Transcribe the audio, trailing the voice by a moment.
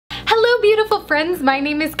beautiful friends, my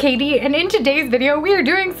name is Katie, and in today's video we are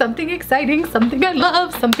doing something exciting, something I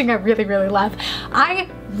love, something I really love. I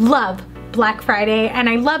love Black Friday and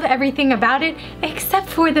I love everything about it except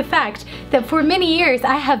for the fact that for many years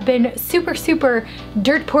I have been super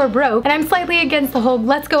dirt poor broke, and I'm slightly against the whole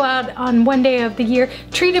let's go out on one day of the year,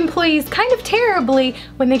 treat employees kind of terribly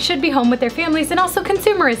when they should be home with their families, and also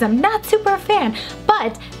consumerism, not super a fan.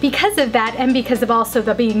 But because of that, and because of also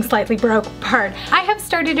the being slightly broke part, I have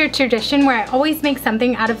started a tradition where I always make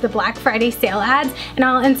something out of the Black Friday sale ads, and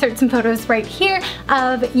I'll insert some photos right here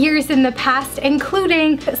of years in the past,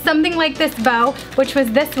 including something like this bow, which was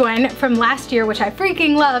this one from last year, which I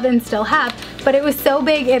freaking love and still have, but it was so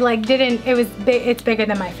big it like didn't, it was big, it's bigger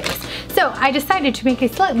than my face. So I decided to make a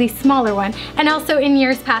slightly smaller one, and also in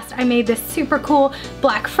years past I made this super cool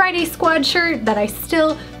Black Friday squad shirt that I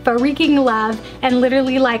still freaking love, and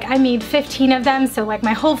literally like I made 15 of them, so like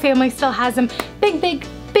my whole family still has them.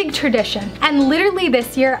 Big tradition. And literally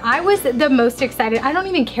this year I was the most excited. I don't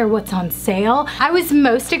even care what's on sale. I was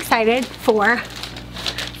most excited for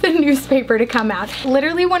the newspaper to come out.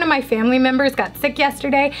 Literally one of my family members got sick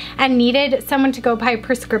yesterday and needed someone to go buy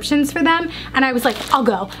prescriptions for them, and I was like, I'll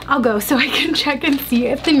go so I can check and see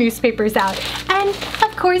if the newspaper's out. And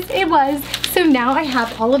of course it was. So now I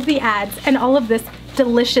have all of the ads and all of this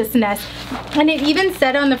deliciousness, and it even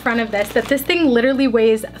said on the front of this that this thing literally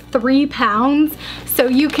weighs 3 pounds, so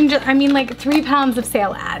you can just, I mean like 3 pounds of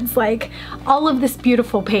sale ads, like all of this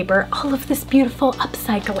beautiful paper, all of this beautiful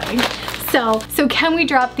upcycling. So can we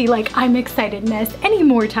drop the like I'm excitedness any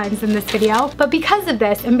more times in this video? But because of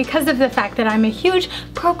this, and because of the fact that I'm a huge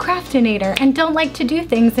procrastinator and don't like to do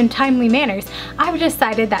things in timely manners, I've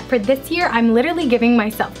decided that for this year I'm literally giving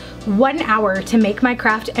myself 1 hour to make my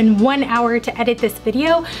craft and 1 hour to edit this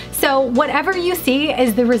video. So whatever you see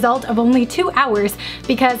is the result of only 2 hours,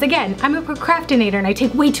 because again, I'm a procrastinator and I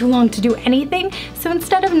take way too long to do anything. So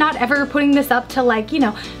instead of not ever putting this up to like, you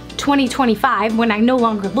know, 2025 when I no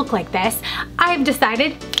longer look like this, I've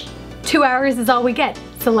decided 2 hours is all we get.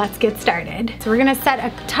 So let's get started. So we're gonna set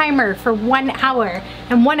a timer for 1 hour,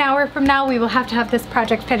 and 1 hour from now we will have to have this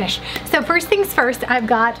project finished. So first things first, I've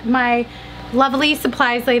got my lovely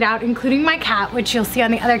supplies laid out, including my cat, which you'll see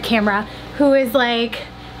on the other camera, who is like,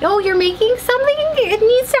 oh, you're making something? It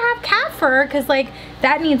needs to have cat fur, because like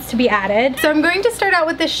that needs to be added. So I'm going to start out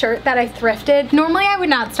with this shirt that I thrifted. Normally I would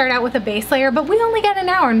not start out with a base layer, but we only got an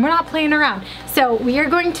hour and we're not playing around. So we are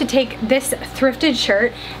going to take this thrifted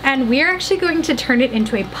shirt and we are actually going to turn it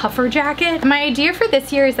into a puffer jacket. My idea for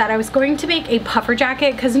this year is that I was going to make a puffer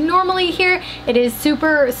jacket, because normally here it is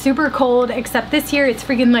super cold, except this year it's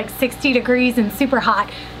freaking like 60 degrees and super hot.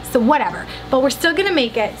 So whatever, but we're still gonna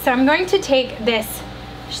make it. So I'm going to take this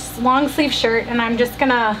long sleeve shirt and I'm just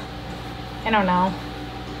gonna, I don't know,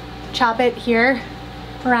 chop it here,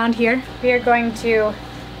 around here. We are going to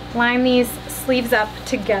line these sleeves up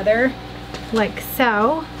together like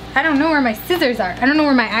so. I don't know where my scissors are. I don't know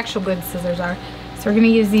where my actual good scissors are. So we're gonna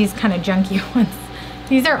use these kind of junky ones.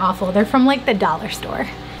 These are awful. They're from like the dollar store.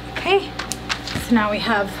 Okay, so now we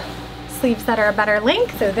have sleeves that are a better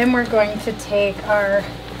length. So then we're going to take our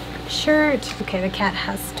shirt. Okay, the cat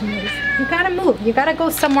has to move. You gotta move. You gotta go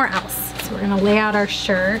somewhere else. So we're gonna lay out our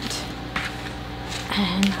shirt.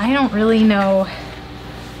 And I don't really know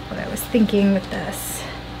what I was thinking with this.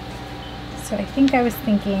 So I think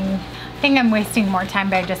I'm wasting more time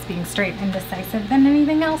by just being straight and decisive than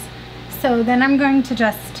anything else. So then I'm going to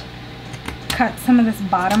just cut some of this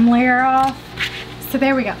bottom layer off. So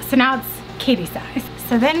there we go. So now it's Katie size.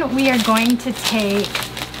 So then we are going to take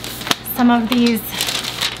some of these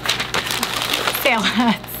sale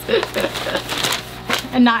ads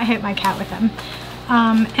and not hit my cat with them.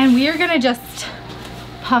 And we are gonna just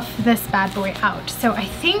puff this bad boy out. So I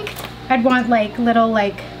think I'd want like little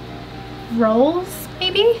like rolls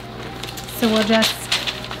maybe. So we'll just,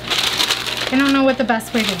 I don't know what the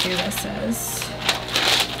best way to do this is.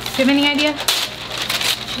 Do you have any idea?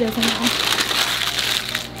 She doesn't know.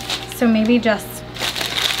 So maybe just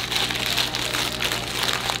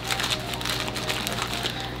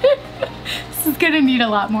this is gonna need a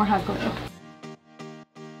lot more hot glue.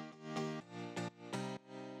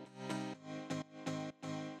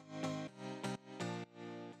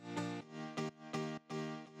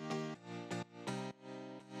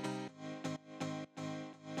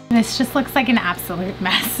 This just looks like an absolute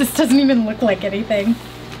mess. This doesn't even look like anything.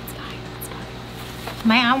 It's fine, it's fine.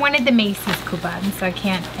 My aunt wanted the Macy's coupons, so I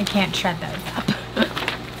can't shred those up.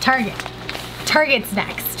 Target's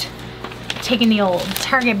next. Taking the old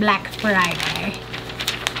Target Black Friday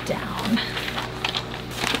down.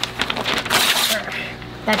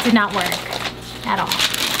 That did not work at all.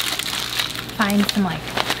 Find some like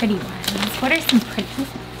pretty ones? What are some pretty?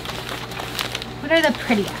 What are the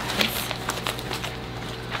pretty ads?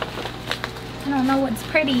 I don't know what's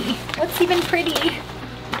pretty. What's even pretty?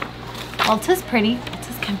 Ulta's pretty.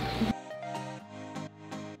 Ulta's kind of pretty.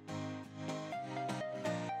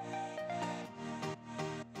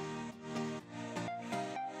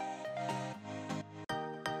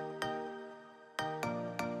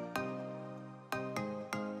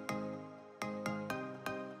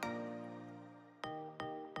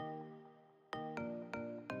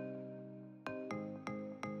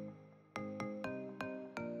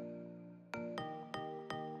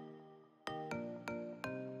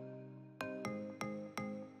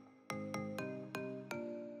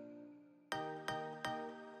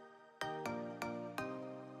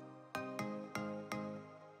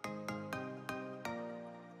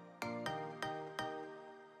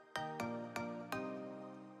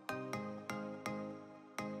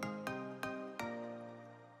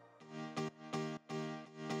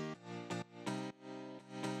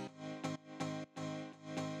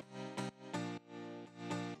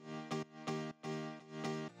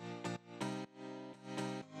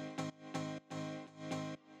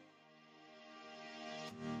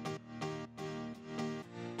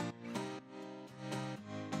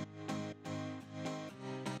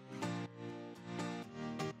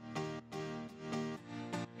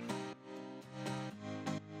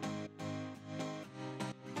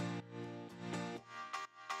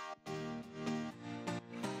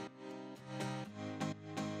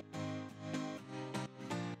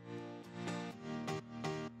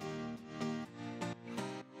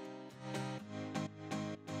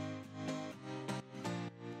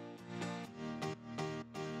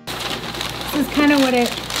 This is kind of what it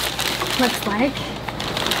looks like.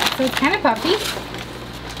 So it's kind of puffy.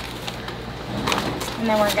 And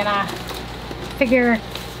then we're gonna figure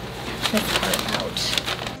this part out.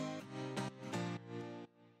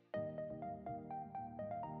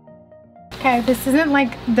 Okay, this isn't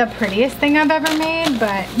like the prettiest thing I've ever made,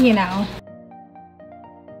 but you know.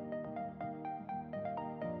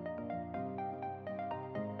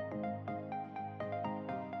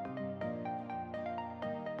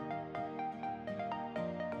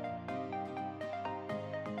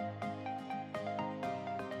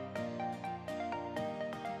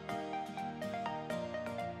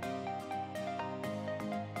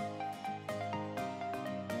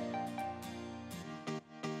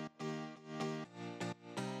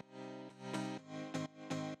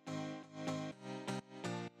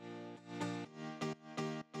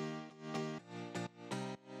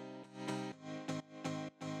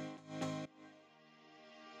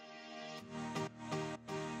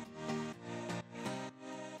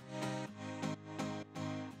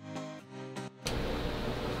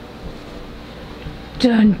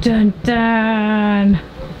 Dun dun dun!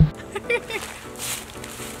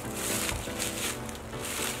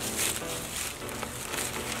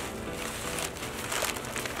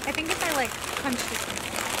 I think if I like punch this in,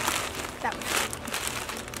 that would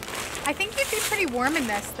help. I think you'd be pretty warm in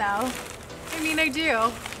this though. I mean, I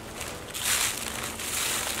do.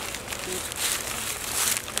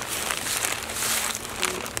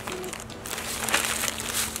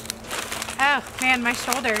 Oh man, my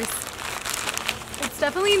shoulders. It's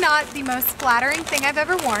definitely not the most flattering thing I've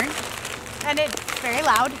ever worn, and it's very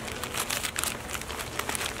loud.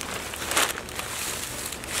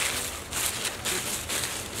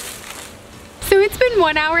 So it's been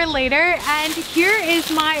 1 hour later, and here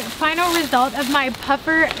is my final result of my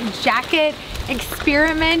puffer jacket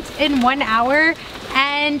experiment in 1 hour.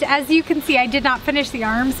 And as you can see, I did not finish the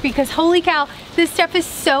arms because holy cow, this stuff is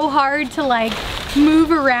so hard to like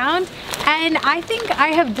move around. And I think I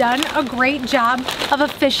have done a great job of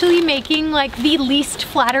officially making like the least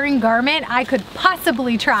flattering garment I could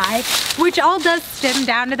possibly try, which all does stem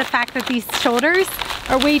down to the fact that these shoulders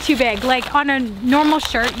are way too big. Like on a normal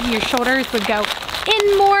shirt, your shoulders would go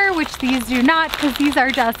in more, which these do not, because these are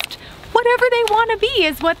just whatever they want to be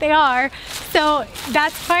is what they are. So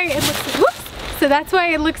that's why it looks, whoops. So that's why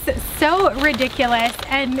it looks so ridiculous,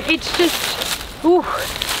 and it's just, ooh,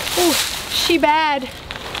 she bad.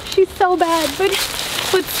 She's so bad, but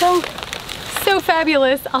so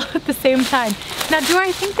fabulous all at the same time. Now, do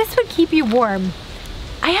I think this would keep you warm?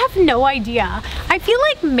 I have no idea. I feel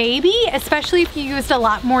like maybe, especially if you used a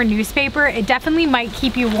lot more newspaper, it definitely might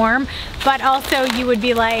keep you warm, but also you would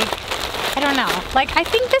be like, I don't know, like I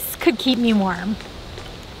think this could keep me warm.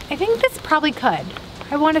 I think this probably could.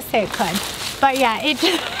 I want to say it could. But yeah, it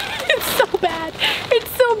just, it's so bad.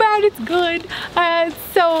 It's so bad, it's good. It's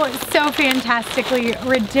so fantastically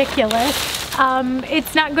ridiculous.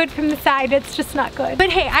 It's not good from the side, it's just not good. But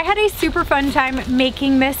hey, I had a super fun time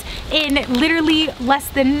making this in literally less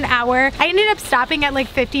than an hour. I ended up stopping at like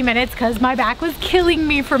 50 minutes because my back was killing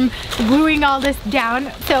me from gluing all this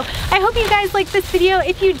down. So I hope you guys liked this video.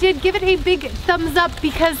 If you did, give it a big thumbs up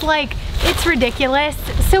because like it's ridiculous.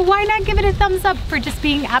 So why not give it a thumbs up for just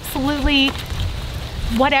being absolutely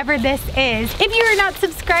whatever this is. If you are not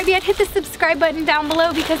subscribed yet, hit the subscribe button down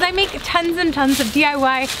below because I make tons and tons of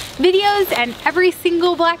DIY videos, and every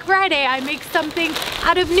single Black Friday I make something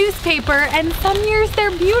out of newspaper, and some years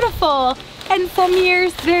they're beautiful and some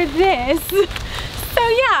years they're this. So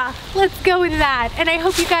yeah, let's go with that. And I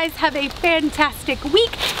hope you guys have a fantastic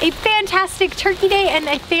week, a fantastic Turkey Day, and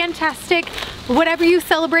a fantastic whatever you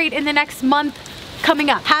celebrate in the next month coming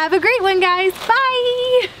up. Have a great one, guys. Bye!